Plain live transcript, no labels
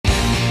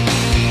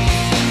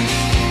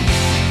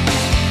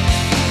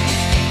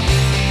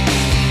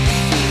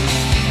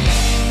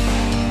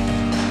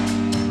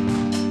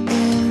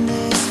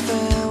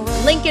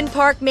Linkin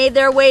Park made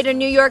their way to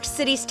New York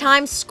City's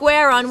Times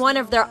Square on one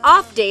of their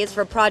off days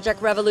for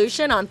Project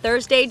Revolution on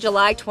Thursday,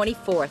 July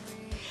 24th.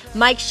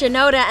 Mike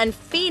Shinoda and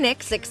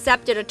Phoenix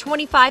accepted a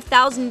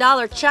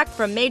 $25,000 check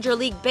from Major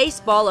League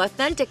Baseball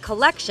Authentic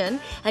Collection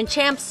and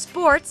Champs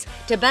Sports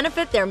to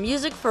benefit their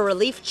Music for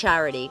Relief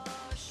charity.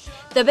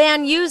 The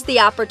band used the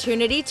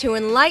opportunity to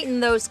enlighten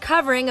those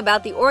covering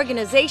about the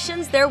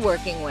organizations they're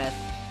working with.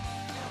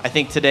 I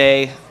think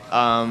today,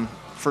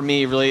 for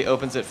me, really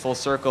opens it full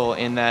circle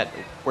in that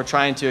we're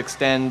trying to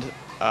extend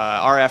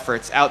our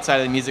efforts outside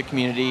of the music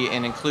community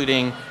and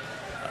including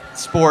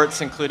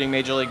sports, including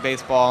Major League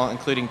Baseball,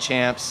 including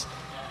Champs,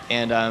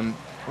 and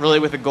really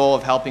with the goal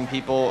of helping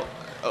people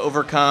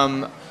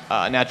overcome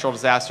natural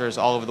disasters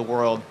all over the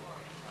world.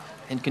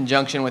 In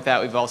conjunction with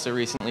that, we've also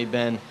recently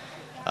been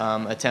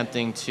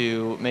attempting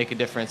to make a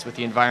difference with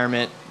the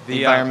environment.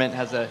 The environment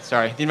has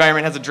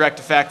a direct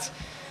effect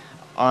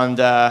on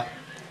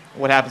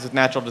what happens with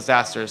natural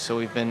disasters, so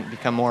we've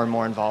become more and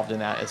more involved in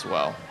that as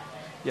well.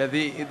 Yeah,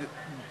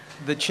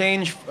 the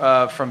change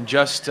from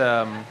just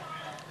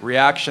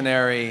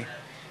reactionary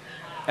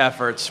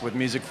efforts with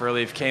Music for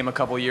Relief came a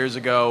couple years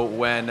ago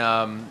when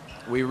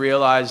we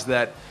realized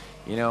that,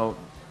 you know,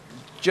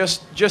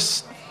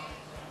 just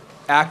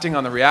acting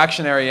on the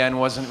reactionary end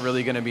wasn't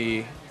really going to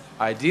be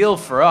ideal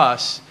for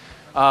us,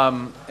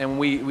 and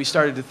we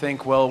started to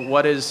think, well,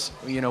 what is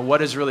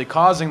really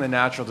causing the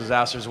natural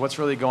disasters? What's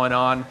really going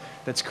on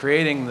that's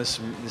creating this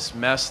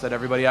mess that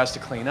everybody has to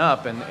clean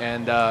up?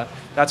 And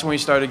that's when we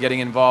started getting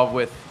involved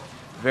with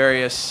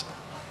various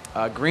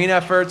green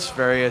efforts,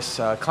 various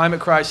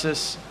climate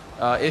crisis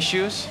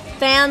issues.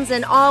 Fans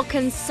and all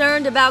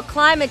concerned about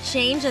climate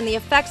change and the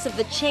effects of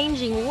the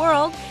changing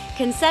world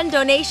can send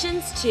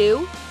donations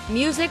to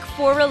Music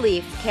for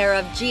Relief, care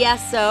of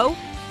GSO,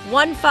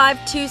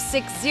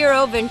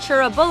 15260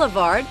 Ventura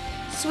Boulevard,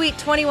 Suite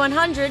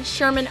 2100,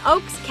 Sherman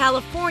Oaks,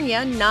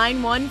 California,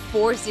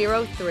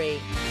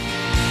 91403.